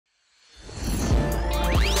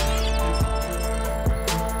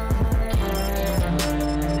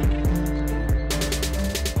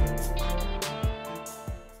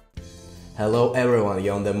Hello everyone,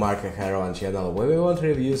 you're on the Marco Heron channel where we want to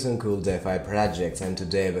review some cool DeFi projects, and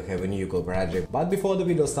today we have a new cool project. But before the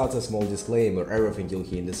video starts, a small disclaimer: everything you'll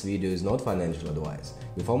hear in this video is not financial advice.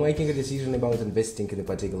 Before making a decision about investing in a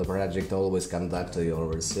particular project, always conduct your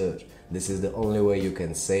research. This is the only way you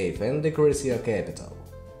can save and decrease your capital.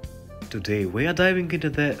 Today we are diving into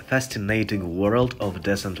the fascinating world of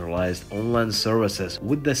decentralized online services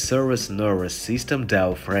with the Service Nervous System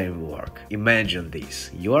DAO framework. Imagine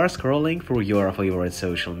this: you are scrolling through your favorite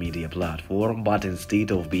social media platform, but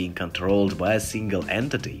instead of being controlled by a single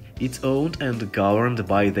entity, it's owned and governed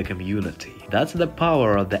by the community. That's the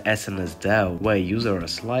power of the SNS DAO, where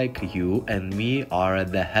users like you and me are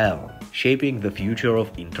at the helm, shaping the future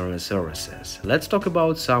of internet services. Let's talk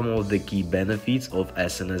about some of the key benefits of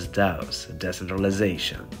SNS DAOs.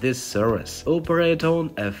 Decentralization. This service operates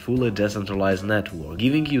on a fully decentralized network,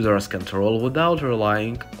 giving users control without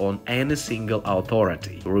relying on any single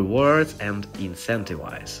authority. Rewards and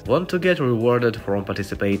incentivize. Want to get rewarded from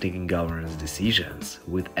participating in governance decisions?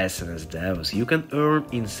 With SNS DAOs, you can earn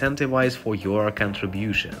incentivize for your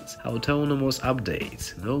contributions. Autonomous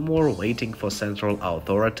updates. No more waiting for central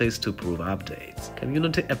authorities to approve updates.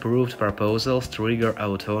 Community-approved proposals trigger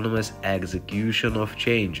autonomous execution of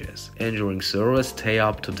changes, ensuring servers stay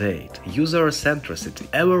up to date. User centricity.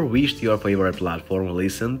 Ever wished your favorite platform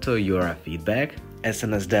listened to your feedback?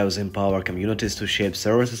 SNS DAOs empower communities to shape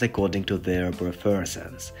services according to their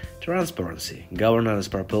preferences. Transparency. Governance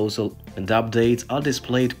proposals and updates are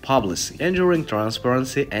displayed publicly, ensuring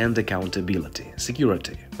transparency and accountability.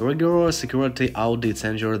 Security. Rigorous security audits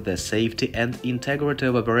ensure the safety and integrity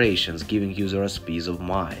of operations, giving users peace of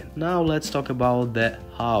mind. Now let's talk about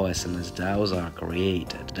how SNS DAOs are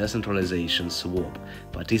created. Decentralization swap.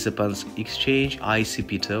 Participants exchange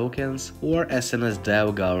ICP tokens or SNS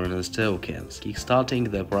DAO governance tokens,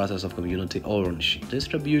 kickstarting the process of community ownership.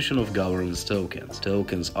 Distribution of governance tokens.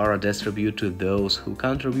 Tokens are distributed to those who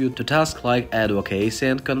contribute to tasks like advocacy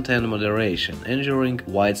and content moderation, ensuring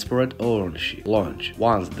widespread ownership. Launch.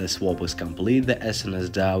 Once the swap is complete, the SNS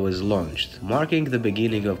DAO is launched, marking the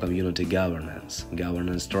beginning of community governance.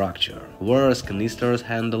 Governance structure. Whereas canisters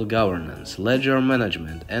handle governance, ledger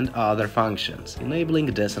management, and other functions, enabling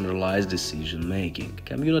decentralized decision-making.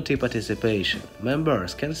 Community participation.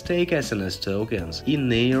 Members can stake SNS tokens in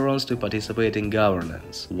neurons to participate in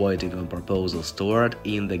governance, voting on proposals stored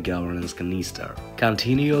in the governance canister.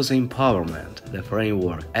 Continuous empowerment. The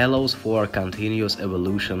framework allows for continuous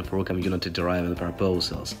evolution through community-driven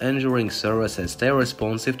proposals, ensuring services stay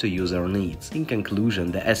responsive to user needs. In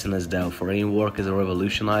conclusion, the SNS DAO framework is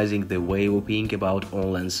revolutionizing the way we think about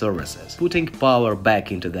online services, putting power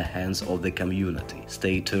back into the hands of the community.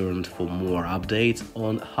 Stay tuned for more updates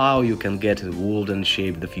on how you can get involved and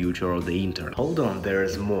shape the future of the internet. Hold on,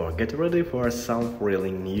 there's more. Get ready for some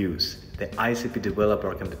thrilling news. The ICP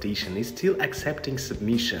developer competition is still accepting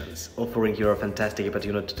submissions, offering you a fantastic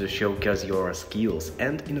opportunity to showcase your skills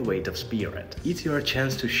and innovative spirit. It's your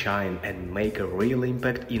chance to shine and make a real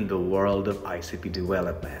impact in the world of ICP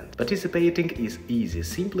development. Participating is easy.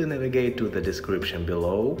 Simply navigate to the description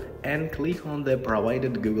below and click on the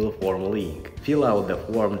provided Google form link. Fill out the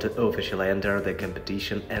form to officially enter the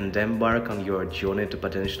competition and embark on your journey to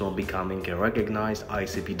potentially becoming a recognized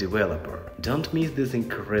ICP developer. Don't miss this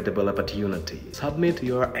incredible opportunity. Submit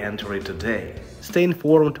your entry today. Stay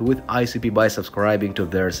informed with ICP by subscribing to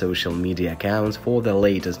their social media accounts for the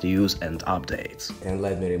latest news and updates. And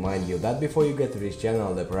let me remind you that before you get to this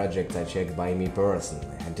channel, the projects are checked by me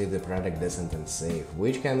personally until the product decent and safe,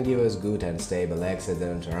 which can give us good and stable access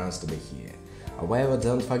and chance to be here. However,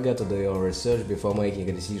 don't forget to do your research before making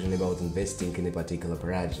a decision about investing in a particular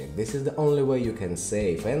project. This is the only way you can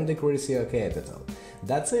save and decrease your capital.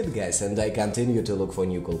 That's it, guys, and I continue to look for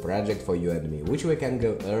new cool project for you and me, which we can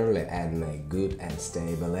go early and make good and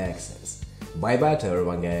stable access. Bye bye to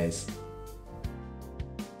everyone, guys.